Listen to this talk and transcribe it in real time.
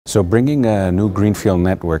So bringing a new greenfield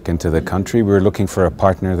network into the country, we were looking for a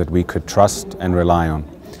partner that we could trust and rely on.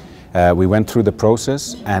 We went through the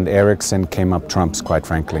process and Ericsson came up trumps, quite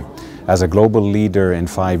frankly. As a global leader in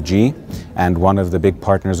 5G and one of the big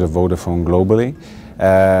partners of Vodafone globally,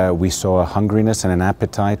 we saw a hungriness and an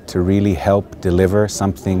appetite to really help deliver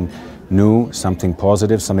something new, something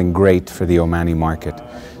positive, something great for the Omani market.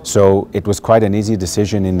 So it was quite an easy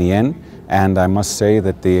decision in the end, and I must say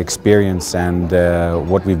that the experience and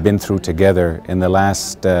what we've been through together in the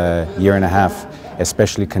last year and a half,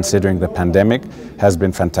 especially considering the pandemic, has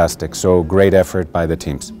been fantastic. So great effort by the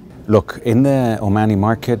teams. Look, in the Omani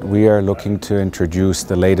market, we are looking to introduce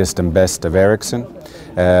the latest and best of Ericsson.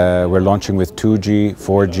 We're launching with 2G,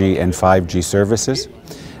 4G and 5G services,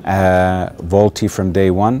 VoLTE from day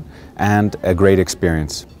one, and a great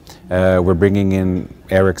experience. We're bringing in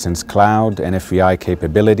Ericsson's cloud and FVI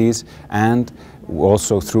capabilities, and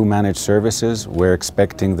also through managed services, we're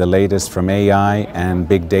expecting the latest from AI and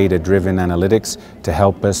big data-driven analytics to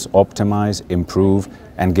help us optimize, improve,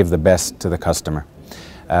 and give the best to the customer.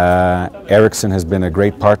 Ericsson has been a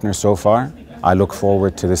great partner so far. I look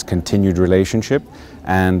forward to this continued relationship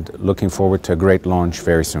and looking forward to a great launch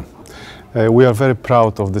very soon. We are very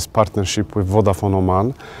proud of this partnership with Vodafone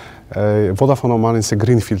Oman. Vodafone Oman is a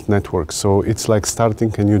greenfield network, so it's like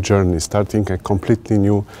starting a new journey, starting a completely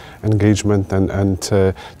new engagement and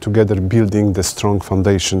together building the strong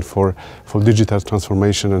foundation for digital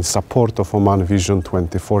transformation and support of Oman Vision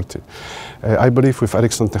 2040. I believe with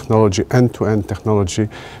Ericsson technology, end-to-end technology,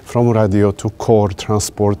 from radio to core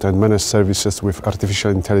transport and managed services with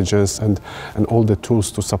artificial intelligence and all the tools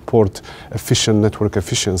to support efficient network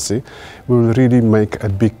efficiency, we will really make a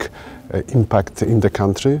big impact in the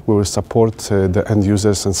country. We will support the end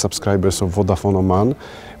users and subscribers of Vodafone Oman.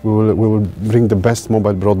 We will bring the best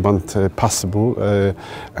mobile broadband possible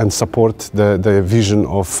and support the vision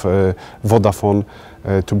of Vodafone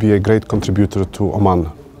to be a great contributor to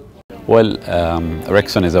Oman. Well,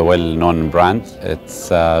 Ericsson is a well-known brand. It's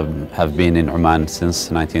have been in Oman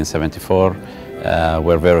since 1974.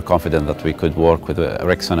 We're very confident that we could work with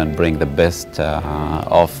Ericsson and bring the best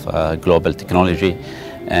of global technology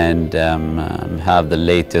and have the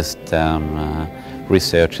latest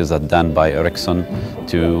researches done by Ericsson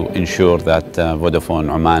to ensure that Vodafone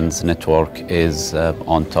Oman's network is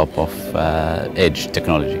on top of edge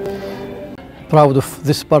technology. Proud of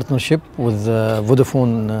this partnership with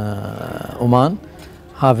Vodafone Oman,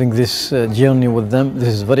 having this journey with them. This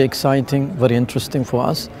is very exciting, very interesting for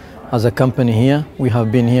us as a company here. We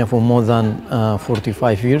have been here for more than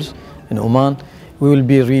 45 years in Oman. We will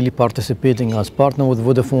be really participating as partner with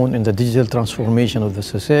Vodafone in the digital transformation of the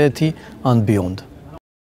society and beyond.